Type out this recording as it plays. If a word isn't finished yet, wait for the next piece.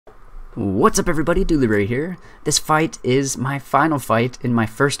What's up everybody, DoolieRay here. This fight is my final fight in my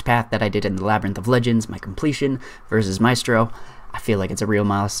first path that I did in the Labyrinth of Legends, my completion versus Maestro. I feel like it's a real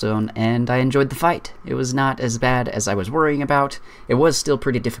milestone and I enjoyed the fight. It was not as bad as I was worrying about. It was still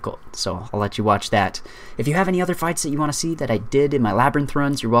pretty difficult, so I'll let you watch that. If you have any other fights that you want to see that I did in my Labyrinth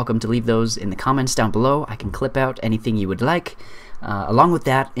runs, you're welcome to leave those in the comments down below. I can clip out anything you would like. Along with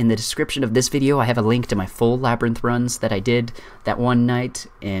that, in the description of this video, I have a link to my full Labyrinth runs that I did that one night,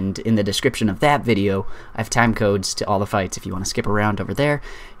 and in the description of that video, I have time codes to all the fights. If you want to skip around over there,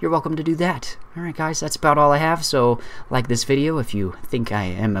 you're welcome to do that. Alright guys, that's about all I have, so like this video if you think I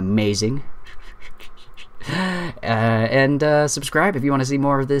am amazing. And subscribe if you want to see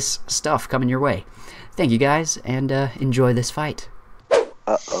more of this stuff coming your way. Thank you guys, and enjoy this fight.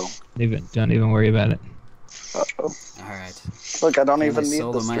 Uh-oh. Don't even worry about it. Uh-oh. Alright. Look, I don't And even I need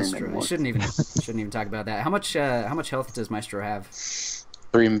solo the stream Maestro. anymore. I shouldn't even talk about that. How much health does Maestro have?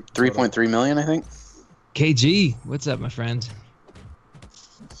 3.3 million, I think. KG, what's up, my friend?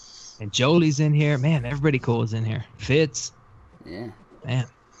 And Jolie's in here. Man, everybody cool is in here. Fitz. Yeah. Man.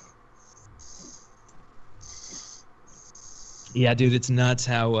 Yeah, dude, it's nuts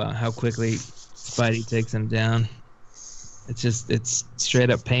how quickly Spidey takes him down. It's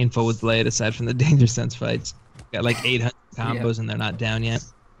straight up painful with Blade, aside from the Danger Sense fights. Got like 800 combos and they're not down yet.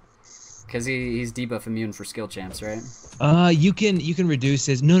 Because he's debuff immune for skill champs, right? You can reduce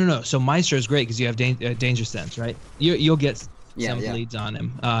his. No. So Maestro is great because you have Danger Sense, right? You'll get some bleeds on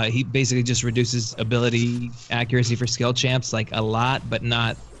him. He basically just reduces ability accuracy for skill champs like a lot, but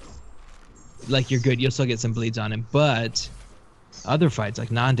not like you're good. You'll still get some bleeds on him, but other fights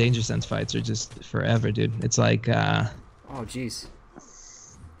like non-Danger Sense fights are just forever, dude. It's like oh jeez,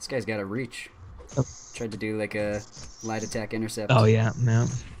 this guy's got a reach. Oh. Tried to do like a light attack intercept. Oh yeah, no.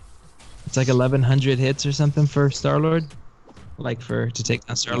 It's like 1100 hits or something for Star-Lord, like to take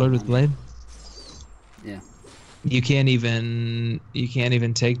down Star-Lord with Blade. Yeah. You can't even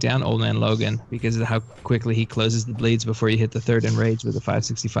take down Old Man Logan because of how quickly he closes the bleeds before you hit the third enrage with a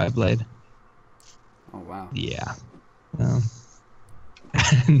 565 blade. Oh wow. Yeah.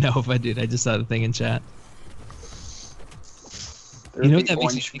 No, but dude, I just saw the thing in chat. You know what that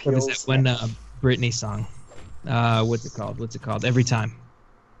makes me think of is that one Britney song. What's it called? Every Time.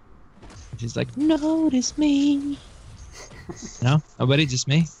 She's like, notice me. No? Nobody? Just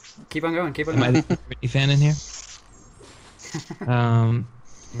me? Keep on going. Am I the Britney fan in here? Dragon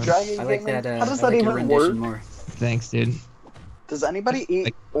I like Gaming? that. How does I that like your even rendition work? more. Thanks, dude. Does anybody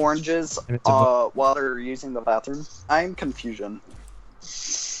eat oranges while they're using the bathroom? I'm confusion.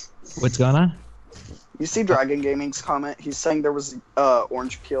 What's going on? You see Dragon Gaming's comment? He's saying there was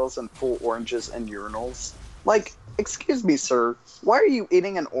orange peels and full oranges and urinals. Like, excuse me, sir. Why are you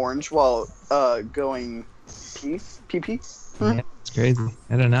eating an orange while going pee-pee? Yeah, it's crazy.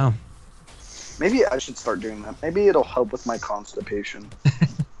 I don't know. Maybe I should start doing that. Maybe it'll help with my constipation.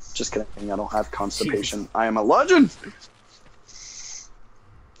 Just kidding. I don't have constipation. I am a legend.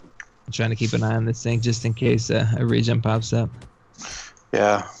 I'm trying to keep an eye on this thing just in case a regen pops up.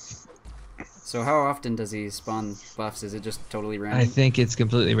 Yeah. So how often does he spawn buffs? Is it just totally random? I think it's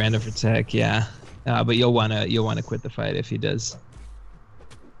completely random for tech, yeah. But you'll wanna quit the fight if he does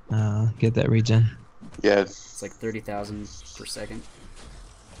get that regen. Yeah. It's like 30,000 per second.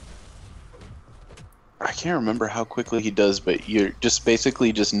 I can't remember how quickly he does, but you just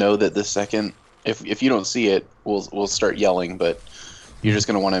basically just know that the second, if you don't see it, we'll start yelling, but you're just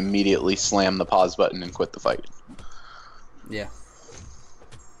gonna want to immediately slam the pause button and quit the fight. Yeah.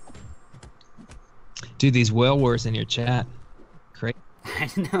 Dude, these whale wars in your chat. Crazy. I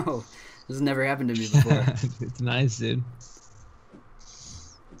know. This has never happened to me before. It's nice, dude.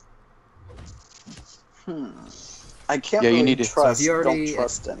 I can't Yeah, you really need to- trust. So if you already- Don't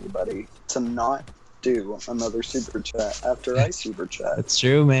trust anybody to not do another super chat after I super chat. That's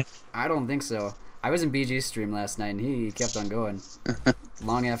true, man. I don't think so. I was in BG's stream last night and he kept on going.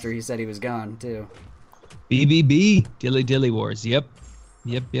 Long after he said he was gone, too. BBB. Dilly wars. Yep.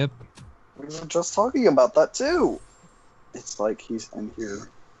 Yep. We were just talking about that too. It's like he's in here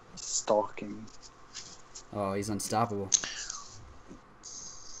stalking. Oh, he's unstoppable.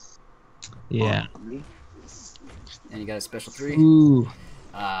 Yeah. Me. And you got a special 3? Ooh.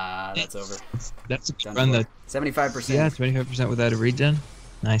 That's over. That's a Done run for. that. 75%. Yeah, 25% without a regen.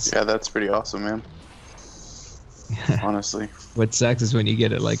 Nice. Yeah, that's pretty awesome, man. Honestly. What sucks is when you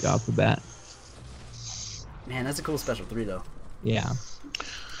get it like off the bat. Man, that's a cool special 3, though. Yeah.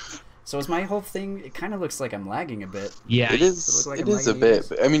 So is my whole thing, it kind of looks like I'm lagging a bit. Yeah. It is. Does it look like It I'm is a lagging, you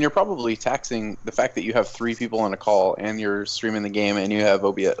bit. I mean, you're probably taxing the fact that you have 3 people on a call and you're streaming the game and you have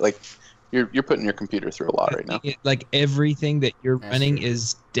OBS. Like, You're putting your computer through a lot right now. Like everything that you're That's running true.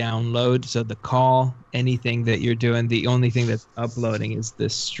 is download. So the call, anything that you're doing, the only thing that's uploading is the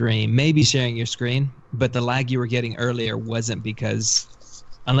stream. Maybe sharing your screen, but the lag you were getting earlier wasn't because,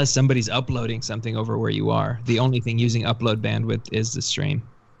 unless somebody's uploading something over where you are, the only thing using upload bandwidth is the stream.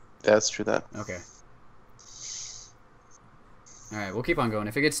 That's true. That. Okay. All right, we'll keep on going.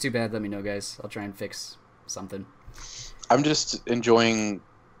 If it gets too bad, let me know, guys. I'll try and fix something. I'm just enjoying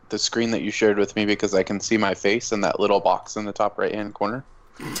the screen that you shared with me because I can see my face in that little box in the top right-hand corner.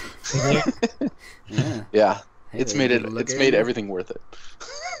 Yeah. Yeah, Hey, it's there, made good it's looking. made everything worth it.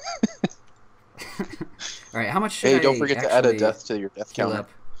 All right, how much should Hey, I don't forget to add a actually death to your death heal counter. up?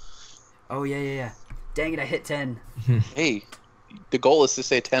 Oh, yeah. Dang it, I hit 10. Hey, the goal is to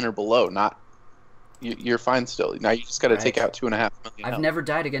say 10 or below, not you're fine still. Now you just got to take Right. out 2.5 million. I've health. never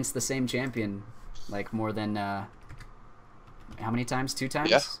died against the same champion, like, more than, how many times? 2 times?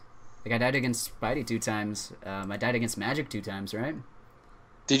 Yeah. Like, I died against Spidey 2 times. I died against Magic 2 times, right?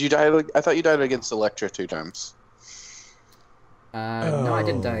 Did you die? I thought you died against Electra 2 times. No, I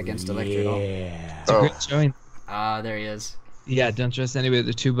didn't die against Electra at all. It's a Oh. great showing. Ah, there he is. Yeah, don't trust anybody with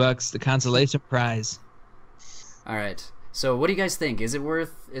the $2. The consolation prize. All right. So, what do you guys think? Is it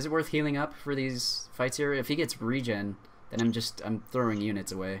worth healing up for these fights here? If he gets regen, then I'm throwing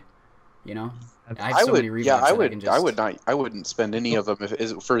units away. You know, I have so many revives. Yeah, that I can just... I would not. I wouldn't spend any of them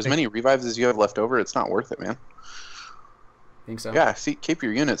for as many revives as you have left over. It's not worth it, man. Think so? Yeah, keep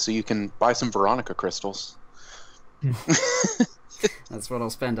your units so you can buy some Veronica crystals. That's what I'll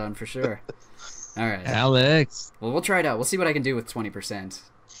spend on for sure. All right. Alex. Well, we'll try it out. We'll see what I can do with 20%.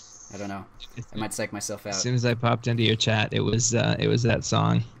 I don't know. I might psych myself As out. soon as I popped into your chat, it was that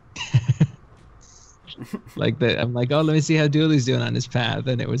song. I'm like, oh, let me see how Dooley's doing on his path,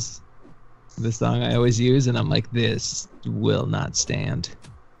 and it was the song I always use, and I'm like, this will not stand.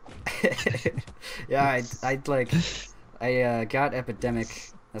 Yeah, I got Epidemic.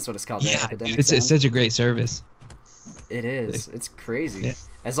 That's what it's called. the Yeah, Epidemic it's sound. such a great service. It is. It's crazy. Yeah.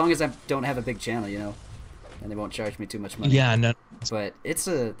 As long as I don't have a big channel, you know, and they won't charge me too much money. Yeah, no, But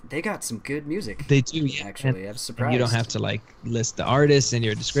they got some good music. they do. Yeah, Actually, I'm and surprised. you don't have to like list the artist in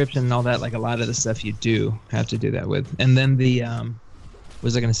your description and all that. Like a lot of the stuff you do have to do that with. And then the what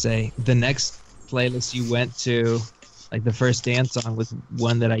was I gonna say? The next playlist you went to, like the first dance song was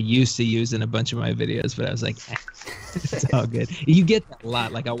one that I used to use in a bunch of my videos, but I was like, it's all good. You get that a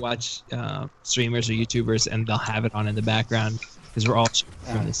lot. Like I watch streamers or YouTubers and they'll have it on in the background because we're all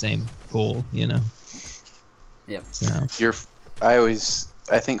from the same pool, you know. Yep. So.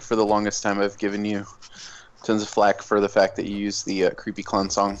 I think for the longest time I've given you tons of flack for the fact that you use the creepy clown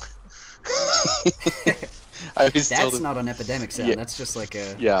song. That's not an Epidemic sound. Yeah. That's just like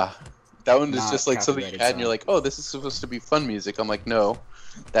a... Yeah, that one is Not just like something you copyrighted had, and you're song. like, oh, this is supposed to be fun music. I'm like, no,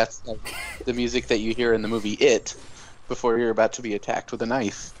 that's like the music that you hear in the movie It before you're about to be attacked with a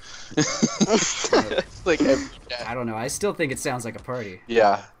knife. Like, I don't know. I still think it sounds like a party.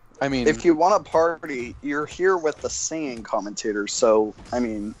 yeah. I mean, If you want a party, you're here with the singing commentator, so, I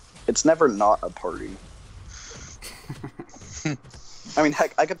mean, it's never not a party. I mean,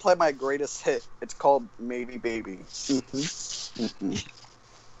 heck, I could play my greatest hit. It's called Maybe Baby.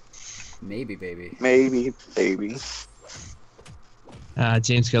 Maybe, baby. Maybe Baby.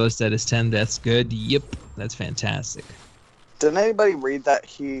 James Keller said his 10 deaths good. Yep, that's fantastic. Didn't anybody read that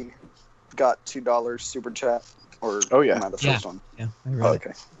he got $2 super chat? Or Oh, yeah. am I the first one? Yeah, I read Oh, it.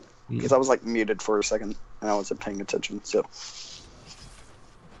 okay. Yeah. Because I was like muted for a second and I wasn't paying attention. So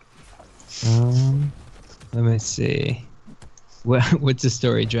Let me see. What's the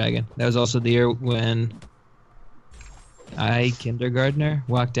story, Dragon? That was also the year when I, kindergartner,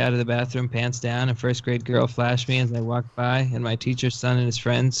 walked out of the bathroom, pants down, and first grade girl flashed me as I walked by, and my teacher's son and his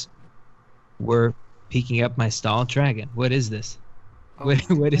friends were peeking up my stall. Dragon, what is this? Oh,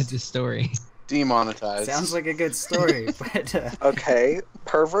 What is this story? demonetized. sounds like a good story, but okay,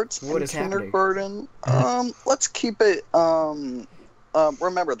 perverts What in is happening? kindergarten. Let's keep it.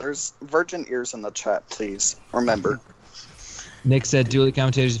 Remember, there's virgin ears in the chat. Please remember. Nick said, "Dually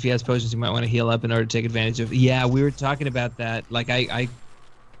commentators, if he has potions, you might want to heal up in order to take advantage of." Yeah, we were talking about that. Like, I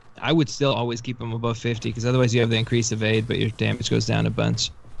would still always keep him above 50 because otherwise you have the increase of aid, but your damage goes down a bunch.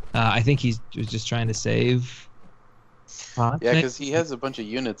 I think he was just trying to save. Yeah, because he has a bunch of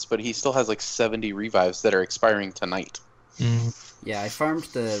units, but he still has like 70 revives that are expiring tonight. yeah, I farmed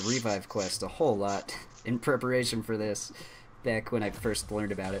the revive quest a whole lot in preparation for this back when I first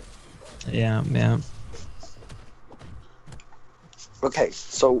learned about it. Yeah. Okay,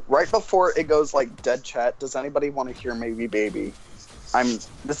 so right before it goes like dead chat, does anybody want to hear Maybe Baby? This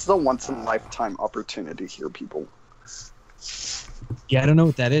is a once in a lifetime opportunity here, people. Yeah, I don't know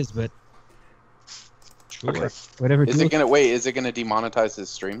what that is, but Sure. Okay. Whatever. Is it gonna demonetize his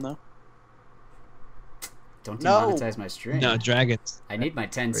stream though? Don't No. demonetize my stream. No, dragons. I need my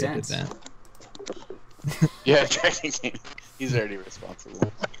 10 Already did cents. that. Yeah, Dragon King. He's already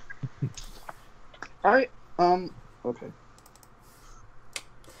responsible. Alright, okay.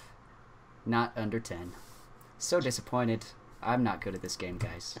 Not under 10. So disappointed. I'm not good at this game,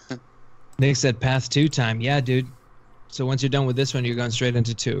 guys. Nick said path 2 time. Yeah, dude. So once you're done with this one, you're going straight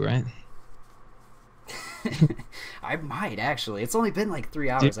into 2, right? I might, actually. It's only been like 3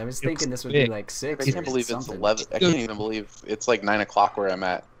 hours. Dude, I was it's thinking this would be big. like 6 I can't or believe it's something. 11. I can't even believe it's like 9 o'clock where I'm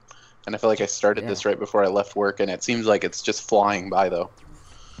at. And I feel like I started this right before I left work, and it seems like it's just flying by, though.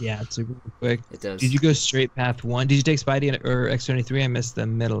 Yeah, it's super quick. It does. Did you go straight path 1? Did you take Spidey or X23? I missed the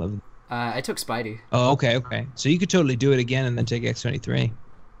middle of. I took Spidey. Oh, okay. So you could totally do it again and then take X23.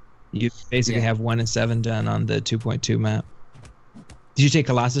 You basically have 1 and 7 done on the 2.2 map. Did you take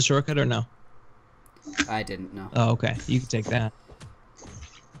Colossus shortcut or no? I didn't know. Oh, okay. You can take that.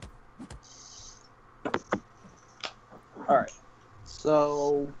 Alright.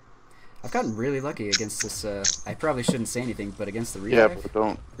 So... I've gotten really lucky against this, I probably shouldn't say anything, but against the Yeah, revive, but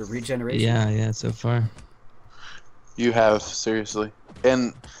don't. or regeneration. Yeah, so far. You have, seriously.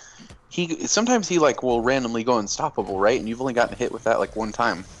 And sometimes he like will randomly go unstoppable, right? And you've only gotten hit with that like one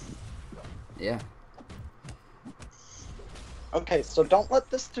time. Yeah. Okay, so don't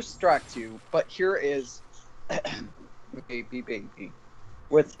let this distract you, but here is baby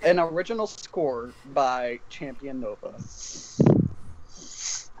with an original score by Champion Nova.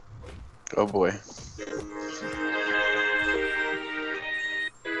 Oh boy.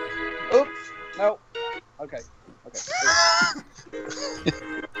 Oops. No. Okay.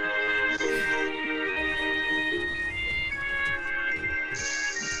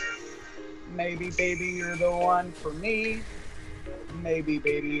 Maybe, baby, you're the one for me. Maybe,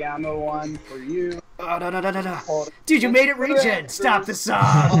 baby, I'm the one for you. Oh, no. Dude, you made it regen! Stop the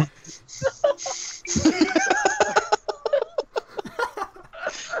song!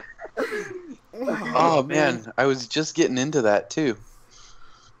 Oh man, I was just getting into that too.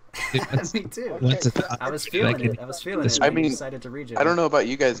 Me too. Okay. I was feeling it. I when you mean, decided to regen. I don't know about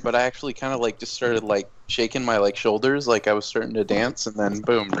you guys, but I actually kind of like just started like shaking my like shoulders, like I was starting to dance, and then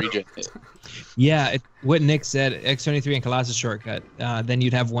boom, regen hit. Yeah, what Nick said, X23 and Colossus shortcut. Then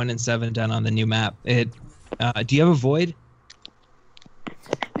you'd have 1 and 7 done on the new map. Do you have a void?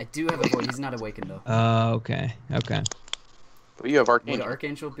 I do have a void. He's not awakened though. Oh, okay. But you have Would Archangel.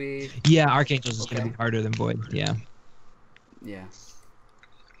 Archangel be? Yeah, Archangel's is gonna be harder than void. Yeah. Yeah.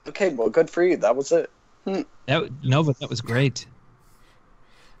 Okay, well, good for you. That was it. Nova, that was great.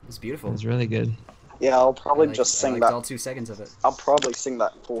 It's beautiful. It was really good. Yeah, I'll probably I just sing liked that. all 2 seconds of it. I'll probably sing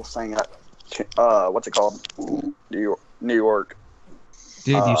that full thing at what's it called? New York.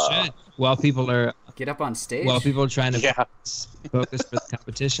 Dude, you should. While people are Get up on stage. trying to focus for the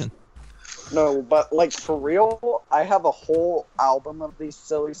competition. No, but like for real, I have a whole album of these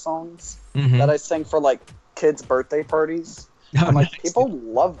silly songs Mhm. that I sing for like kids' birthday parties. Oh, And like nice. people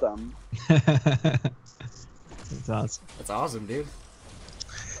love them. That's awesome. That's awesome, dude.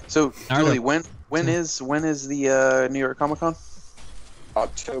 So, Alright. Julie, when is the New York Comic Con?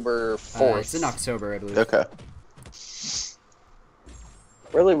 October 4th. It's in October, I believe. Okay.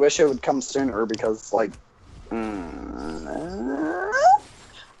 Really wish it would come sooner because like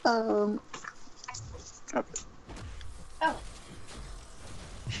okay.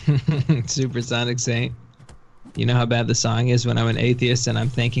 Supersonic Saint. You know how bad the song is when I'm an atheist and I'm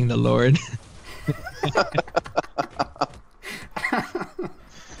thanking the Lord?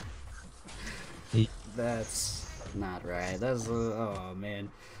 That's not right. That's oh man.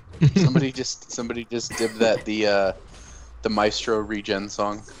 Somebody just dibbed that the Maestro regen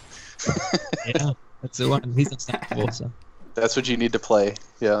song. Yeah, that's the one. He's unstoppable. So. That's what you need to play.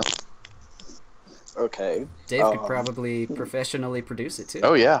 Yeah. Okay. Dave could probably professionally produce it too.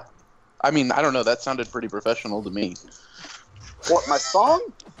 Oh yeah. I mean, I don't know. That sounded pretty professional to me. What, my song?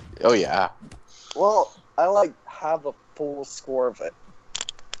 Oh yeah. Well, I like have a full score of it.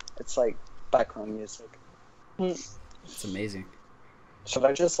 It's like background music. It's amazing. Should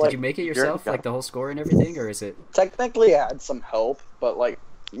I just Did like you make it yourself, like the whole score and everything, or is it? technically I had some help, but like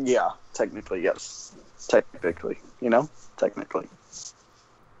yeah, technically yes. Technically, technically.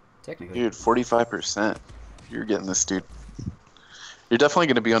 Technically. Dude, 45%. You're getting this, dude. You're definitely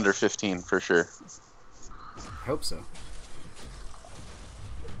going to be under 15 for sure. I hope so.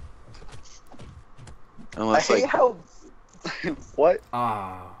 Unless I hate how what?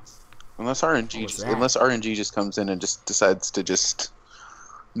 Ah. unless What was RNG that? unless RNG just comes in and just decides to just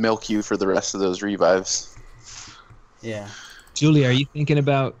milk you for the rest of those revives. Yeah. Julie, are you thinking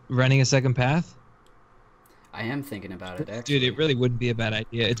about running a second path? I am thinking about it, actually. Dude, it really wouldn't be a bad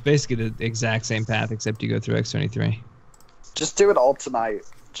idea. It's basically the exact same path, except you go through X23. Just do it all tonight.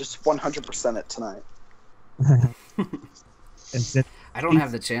 Just 100% it tonight. I don't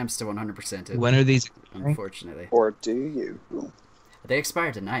have the champs to 100% it. When are these? Unfortunately. Or do you? They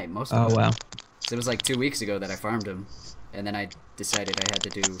expire tonight, most of Oh, them. wow. So it was like 2 weeks ago that I farmed them, and then I decided I had to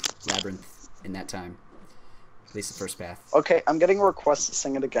do Labyrinth in that time. At least the first path. Okay, I'm getting a request to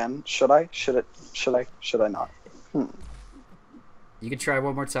sing it again. Should I? Should I not? You could try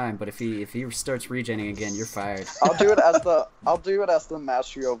one more time, but if he starts regenning again, you're fired. I'll do it as the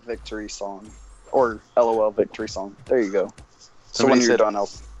Maestro victory song, or LOL victory song. There you go. So when you're done,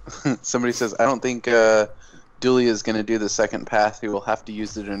 somebody says, I don't think Dooley is going to do the second path. He will have to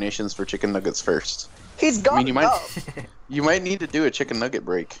use the donations for chicken nuggets first. He's got you might need to do a chicken nugget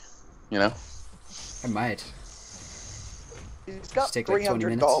break, you know? I might. He's got Take like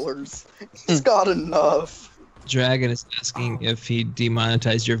 20 $300. He's got enough. Dragon is asking if he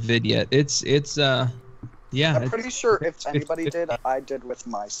demonetized your vid yet. Yeah. I'm pretty sure if anybody did, I did with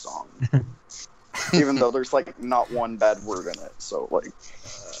my song. Even though there's like not one bad word in it, so like.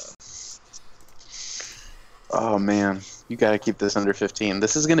 Oh man, you gotta keep this under 15.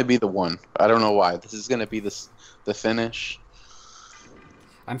 This is gonna be the one. I don't know why. This is gonna be the finish.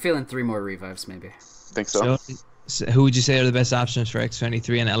 I'm feeling 3 more revives, maybe. Think so? So who would you say are the best options for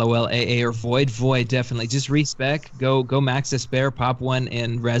X23 and LOL, AA, or Void? Void, definitely. Just respec. Go max the spare, pop one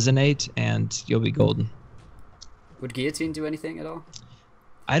in Resonate, and you'll be golden. Would Guillotine do anything at all?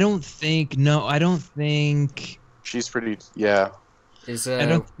 I don't think. She's pretty. Yeah. Is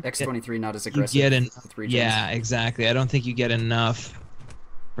X23 not as aggressive with regens? Yeah, exactly. I don't think you get enough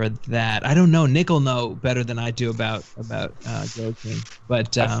for that. I don't know. Nick will know better than I do about Guillotine.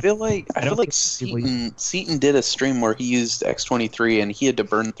 But I feel like Seaton did a stream where he used X23 and he had to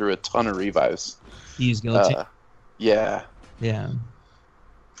burn through a ton of revives. He used Guillotine. Yeah. Yeah.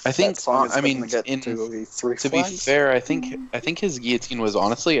 I think. I mean, to be fair, I think his Guillotine was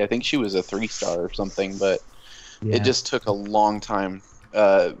honestly. I think she was a 3-star or something, but it just took a long time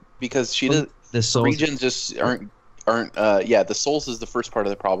because the regens just aren't. The souls is the first part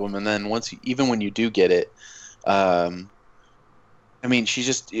of the problem, and then even when you do get it, I mean,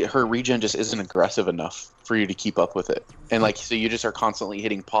 her regen just isn't aggressive enough for you to keep up with it, and like so you just are constantly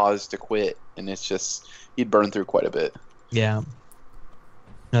hitting pause to quit, and it's just you'd burn through quite a bit. Yeah.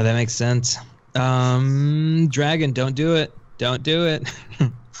 No, that makes sense. Dragon, don't do it. Don't do it.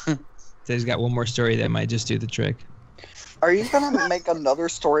 So he's got one more story that might just do the trick. Are you gonna make another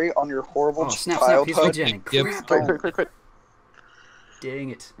story on your horrible childhood? Yep. Dang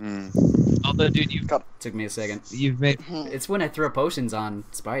it. Although, dude, took me a second. You've made. It's when I throw potions on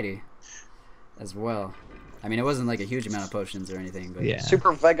Spidey, as well. I mean, it wasn't like a huge amount of potions or anything, but yeah.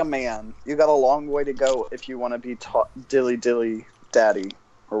 Super Vega Man, you got a long way to go if you want to be Dilly Daddy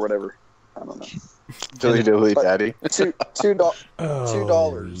or whatever. I don't know. Dilly Daddy. $2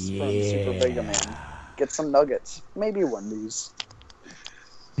 from Super Vega Man. Get some nuggets. Maybe Wendy's.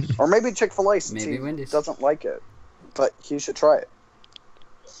 Or maybe Chick-fil-A since he doesn't like it. But he should try it.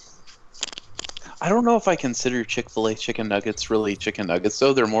 I don't know if I consider Chick-fil-A chicken nuggets really chicken nuggets,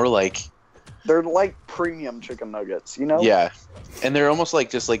 though. They're more like... They're like premium chicken nuggets, you know? Yeah. And they're almost like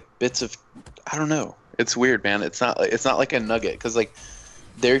just like bits of... I don't know. It's weird, man. It's not like a nugget, because like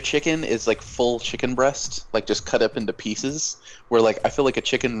their chicken is like full chicken breast, like just cut up into pieces, where like I feel like a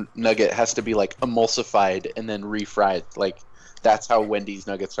chicken nugget has to be like emulsified and then refried. Like that's how Wendy's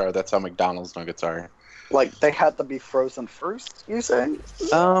nuggets are. That's how McDonald's nuggets are. Like they had to be frozen first, you say?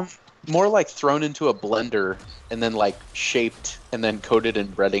 More like thrown into a blender and then like shaped and then coated in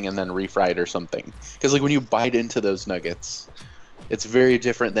breading and then refried or something. Because like when you bite into those nuggets, it's very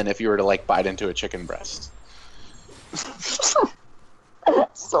different than if you were to like bite into a chicken breast.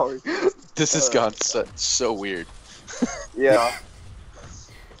 Sorry. This has gone so weird. Yeah.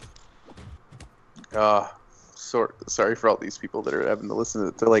 Sorry for all these people that are having to listen to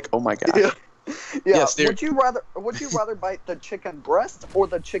it. They're like, oh my god. Yeah. Yes, would you rather bite the chicken breast or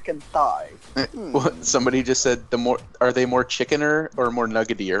the chicken thigh? Somebody just said are they more chickener or more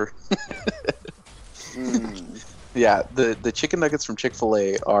nuggetier? Yeah, the chicken nuggets from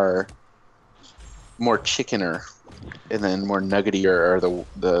Chick-fil-A are more chickener, and then more nuggetier are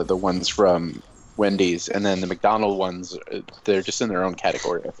the ones from Wendy's, and then the McDonald's ones, they're just in their own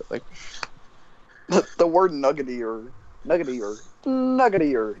category, I feel like. The word nuggetier. Can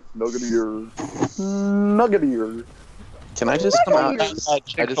I just come out?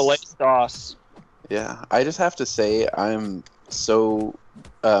 Chick-fil-A sauce. Yeah, I just have to say I'm so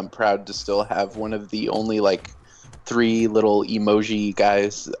proud to still have one of the only like 3 little emoji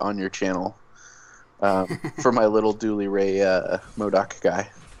guys on your channel. for my little DoolieRay Modoc guy.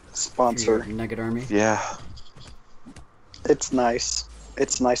 Sponsor. Your Nugget Army. Yeah. It's nice.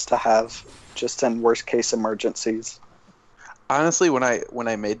 It's nice to have, just in worst case emergencies. Honestly, when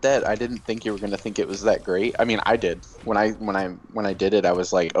I made that, I didn't think you were gonna think it was that great. I mean, I did. When I did it, I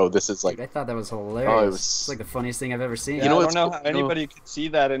was like, oh, this is like. Dude, I thought that was hilarious. Oh, it was It's like the funniest thing I've ever seen. Yeah, You know I what's don't know cool? how anybody could see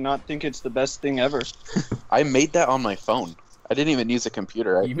that and not think it's the best thing ever. I made that on my phone. I didn't even use a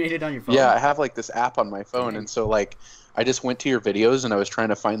computer. You made it on your phone? Yeah, I have like this app on my phone, Dang. and so like I just went to your videos and I was trying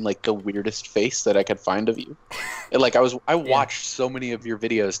to find like the weirdest face that I could find of you. And like I watched so many of your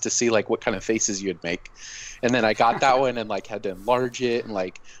videos to see like what kind of faces you'd make. And then I got that one and like had to enlarge it and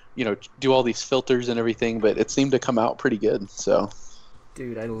like, you know, do all these filters and everything, but it seemed to come out pretty good. So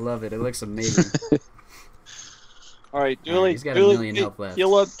Dude, I love it. It looks amazing. All right, Alright, Dooley, he's got a million health left.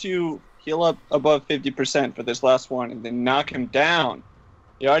 heal up above 50% for this last one, and then knock him down.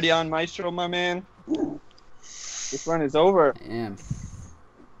 You already on Maestro, my man? This run is over. I am.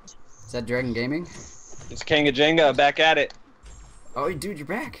 Is that Dragon Gaming? It's Kanga Jenga back at it. Oh, dude, you're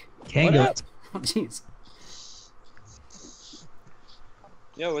back. Kanga. up? Oh, jeez.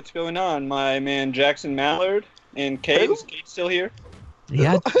 Yo, what's going on, my man Jackson Mallard and Kate? Who? Is Kate still here?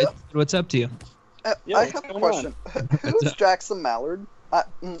 Yeah, what's up to you? Yeah, I what's have a going question. Who's Jackson Mallard?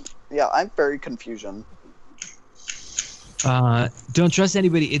 Yeah, I'm very confusion. Don't trust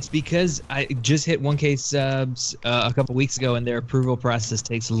anybody. It's because I just hit 1K subs a couple weeks ago, and their approval process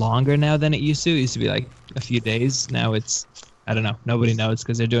takes longer now than it used to. It used to be like a few days. Now it's, I don't know. Nobody knows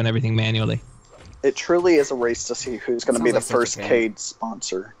because they're doing everything manually. It truly is a race to see who's going to be Sounds the like first such a Cade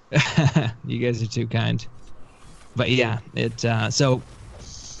sponsor. You guys are too kind. But yeah, so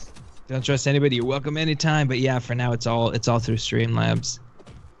don't trust anybody. You're welcome anytime. But yeah, for now it's all through Streamlabs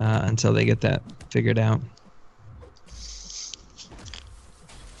until they get that figured out.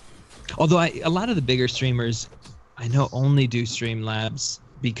 Although a lot of the bigger streamers, I know, only do Streamlabs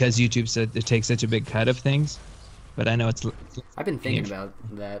because YouTube said it takes such a big cut of things. But I know it's. I've been thinking about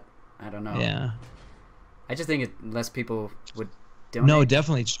that. I don't know. Yeah. I just think less people would donate. No,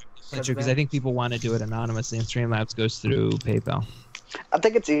 definitely true. Because Because I think people want to do it anonymously, and Streamlabs goes through PayPal. I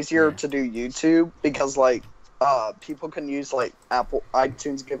think it's easier Yeah. to do YouTube because like people can use like Apple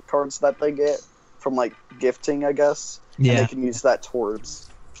iTunes gift cards that they get from like gifting, I guess. And Yeah. they can use that towards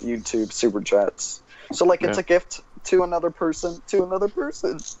YouTube super chats. So like it's Yeah. a gift to another person.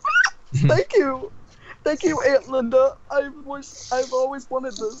 Thank you. Thank you, Aunt Linda. I've always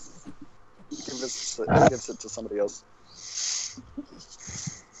wanted this. Gives it to somebody else.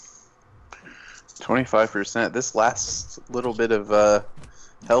 25%. This last little bit of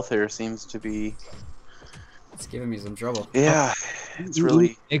health here seems to be. It's giving me some trouble. Yeah, it's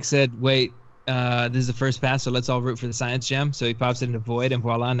really. Nick said, "Wait, this is the first pass, so let's all root for the science gem." So he pops it into void, and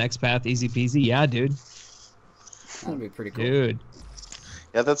voila, next path, easy peasy. Yeah, dude. That'd be pretty cool. Dude.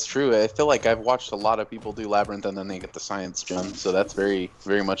 Yeah, that's true. I feel like I've watched a lot of people do Labyrinth and then they get the science gem, so that's very,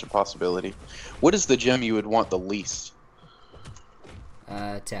 very much a possibility. What is the gem you would want the least?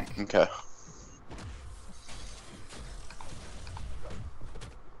 Tech. Okay.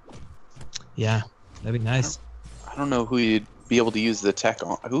 Yeah, that'd be nice. I don't know who you'd be able to use the tech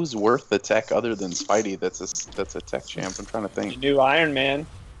on. Who's worth the tech other than Spidey? That's a tech champ. I'm trying to You think. do Iron Man.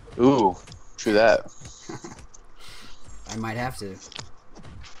 Ooh, true that. I might have to.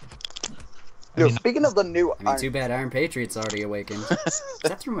 Yo, mean- speaking of the new I mean, too bad Iron Patriot's already awakened. Is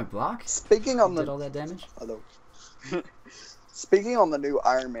that through my block? speaking on Did the all that damage? Hello. Speaking on the new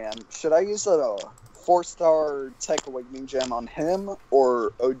Iron Man, should I use a 4-star Tech Awakening gem on him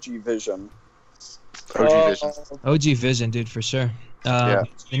or OG Vision? OG Vision. OG Vision, dude, for sure. Yeah. The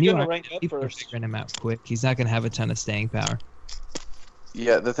You're new gonna rank up people are first. figuring him out quick. He's not gonna have a ton of staying power.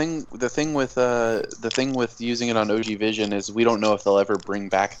 Yeah, the thing with using it on OG Vision is we don't know if they'll ever bring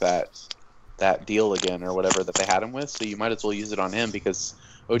back that deal again or whatever that they had him with. So you might as well use it on him because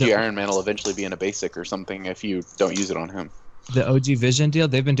OG The- Iron Man will eventually be in a basic or something if you don't use it on him. The OG Vision deal,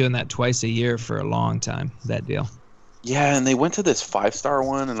 they've been doing that twice a year for a long time. That deal. Yeah, and they went to this 5-star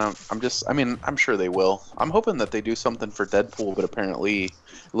one, and I'm sure they will. I'm hoping that they do something for Deadpool, but apparently it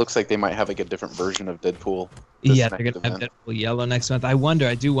looks like they might have like a different version of Deadpool. this Yeah, they're next gonna have event. Deadpool Yellow next month.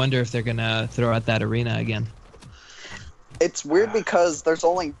 I do wonder if they're gonna throw out that arena again. It's weird because there's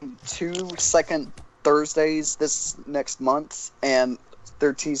only 2 second Thursdays this next month, and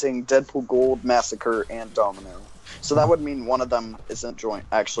they're teasing Deadpool Gold, Massacre, and Domino. So that would mean one of them isn't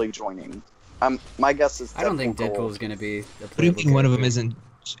actually joining. My guess is Deadpool I don't think Gold. Deadpool's gonna be. What do you mean one of them isn't?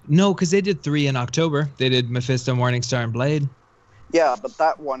 No, because they did 3 in October. They did Mephisto, Morningstar, and Blade. Yeah, but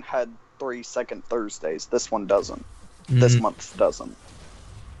that one had 3 second Thursdays. This one doesn't. This month doesn't.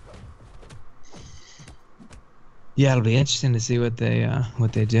 Yeah, it'll be interesting to see what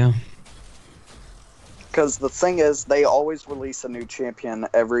they do. Because the thing is, they always release a new champion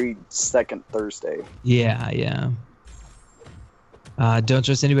every second Thursday. Yeah. Don't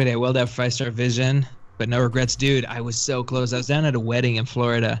trust anybody. I willed out 5-star vision, but no regrets, dude. I was so close. I was down at a wedding in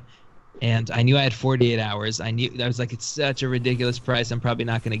Florida, and I knew I had 48 hours. I was like, it's such a ridiculous price. I'm probably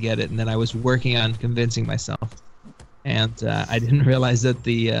not going to get it. And then I was working on convincing myself, and I didn't realize that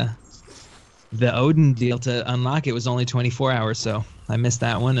the Odin deal to unlock it was only 24 hours. So I missed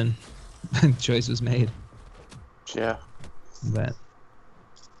that one, and the choice was made. Yeah. But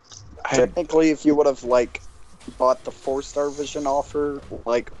Technically, if you would have like bought the 4-star vision offer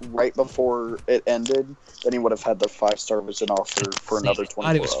like right before it ended, then you would have had the 5-star vision offer for another 24 I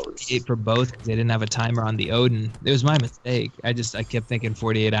thought it was hours. 48 for both because they didn't have a timer on the Odin. It was my mistake. I kept thinking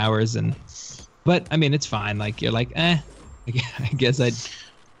 48 hours, but I mean it's fine. Like you're like, I guess I'd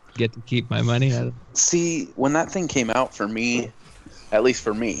get to keep my money. See, when that thing came out for me, at least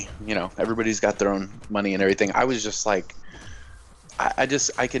for me, you know, everybody's got their own money and everything. I was just like, I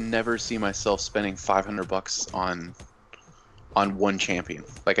can never see myself spending $500 on one champion.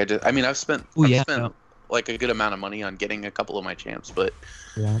 Like I've spent like a good amount of money on getting a couple of my champs, but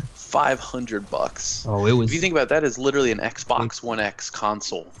 $500. Oh, it was. If you think about that, is literally an Xbox One X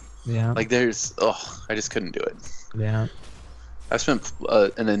console. Yeah. Like I just couldn't do it. Yeah. I've spent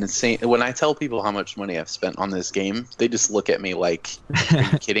an insane. When I tell people how much money I've spent on this game, they just look at me like, "Are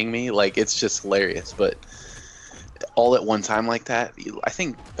you kidding me?" Like it's just hilarious. But all at one time like that, I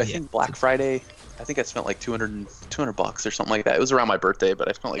think Black Friday, I think I spent like $200 or something like that. It was around my birthday, but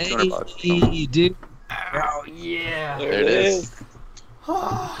I spent like $200. Hey, dude. Oh yeah. There it is.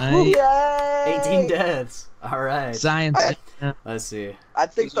 Yay! 18 deaths. All right. Science. Let's see. I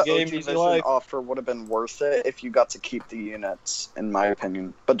think the Game OG easy Vision life. offer would have been worth it if you got to keep the units, in my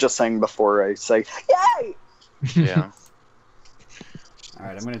opinion. But just saying before I say, yay! Yeah. All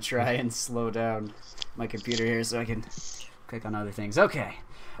right, I'm gonna try and slow down my computer here so I can click on other things. Okay.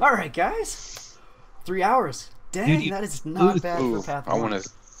 All right, guys. 3 hours. Dang, Dude, that is not bad Ooh, for Path I 1. want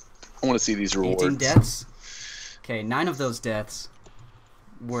to see these rewards. 18 deaths. Okay, 9 of those deaths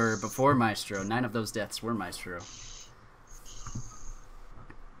were before Maestro. 9 of those deaths were Maestro.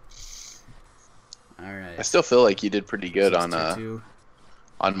 All right. I still feel like you did pretty good 622.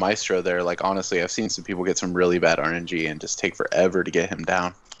 on Maestro there. Like honestly, I've seen some people get some really bad RNG and just take forever to get him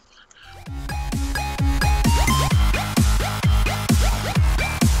down.